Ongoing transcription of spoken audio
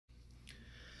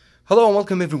Hello and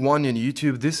welcome everyone on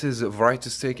YouTube. This is Variety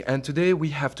Stick, and today we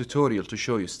have tutorial to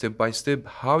show you step by step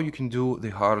how you can do the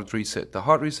hard reset. The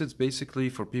hard reset is basically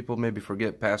for people maybe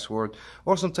forget password,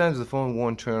 or sometimes the phone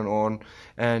won't turn on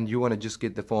and you want to just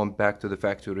get the phone back to the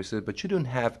factory reset, but you don't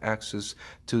have access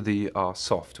to the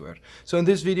software. So in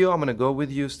this video I'm going to go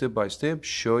with you step by step,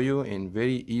 show you in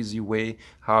very easy way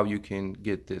how you can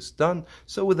get this done.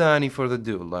 So without any further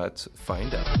ado, let's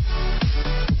find out.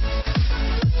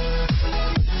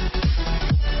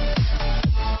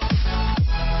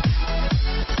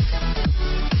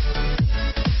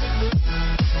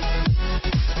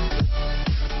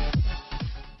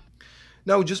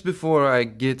 Now, just before I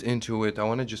get into it, I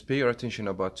want to just pay your attention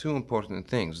about two important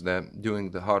things. That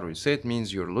doing the hard reset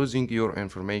means you're losing your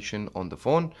information on the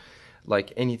phone,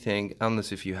 like anything,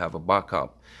 unless if you have a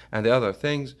backup. And the other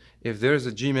things, if there's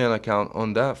a Gmail account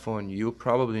on that phone, you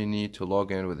probably need to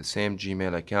log in with the same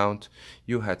Gmail account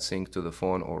you had synced to the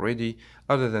phone already.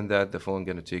 Other than that, the phone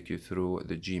gonna take you through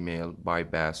the Gmail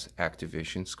bypass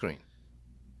activation screen.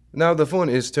 Now the phone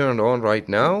is turned on right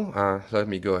now. Let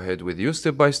me go ahead with you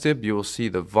step by step. You will see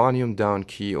the volume down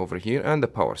key over here and the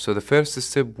power. So the first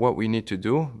step, what we need to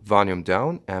do, volume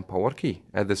down and power key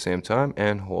at the same time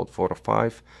and hold for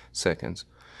 5 seconds.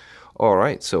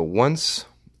 Alright, so once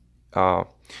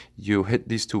you hit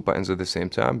these two buttons at the same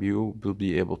time, you will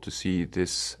be able to see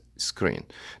this screen.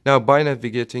 Now by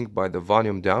navigating by the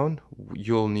volume down,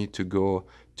 you'll need to go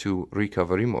to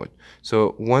recovery mode.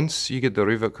 So once you get the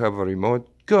recovery mode,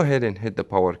 go ahead and hit the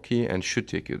power key and should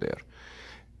take you there.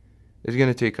 It's going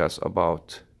to take us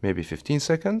about maybe 15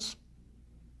 seconds.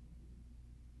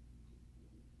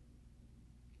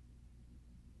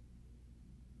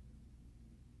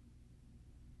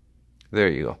 There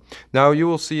you go. Now you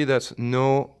will see that's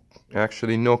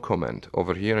actually no comment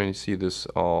over here, and you see this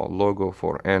logo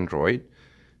for Android.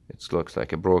 It looks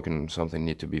like a broken, something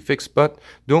need to be fixed, but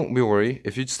don't be worried.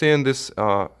 If you stay on this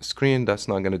screen, that's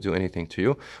not going to do anything to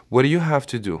you. What do you have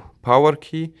to do? Power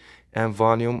key and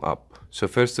volume up. So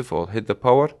first of all, hit the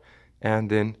power and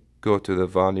then go to the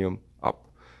volume up.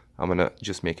 I'm going to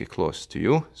just make it close to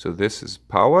you. So this is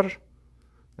power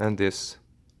and this.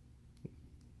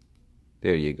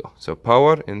 There you go. So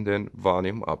power and then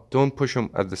volume up. Don't push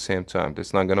them at the same time.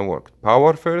 That's not going to work.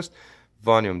 Power first,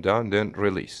 volume down, then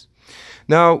release.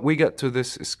 Now we get to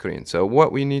this screen. So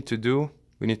what we need to do,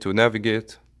 we need to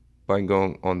navigate by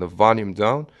going on the volume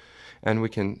down, and we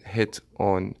can hit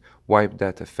on wipe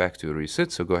data factory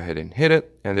reset. So go ahead and hit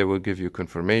it, and they will give you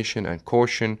confirmation and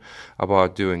caution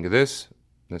about doing this.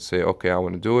 Let's say, okay, I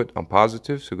want to do it. I'm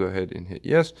positive. So go ahead and hit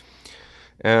yes.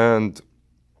 And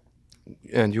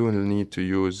you will need to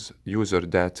use user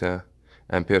data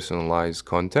and personalized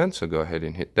content, so go ahead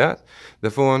and hit that. The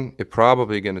phone is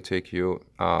probably going to take you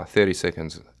 30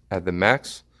 seconds at the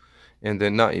max, and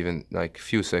then not even like a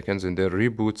few seconds, and then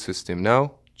reboot system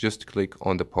now. Just click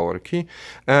on the power key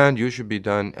and you should be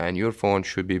done, and your phone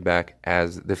should be back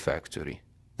as the factory.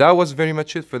 That was very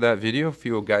much it for that video. If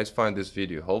you guys find this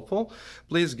video helpful,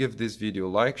 please give this video a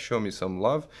like, show me some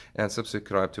love, and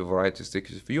subscribe to Variety Stick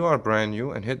if you are brand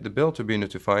new, and hit the bell to be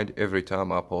notified every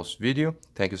time I post video.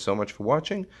 Thank you so much for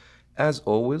watching. As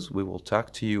always, we will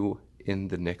talk to you in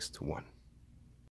the next one.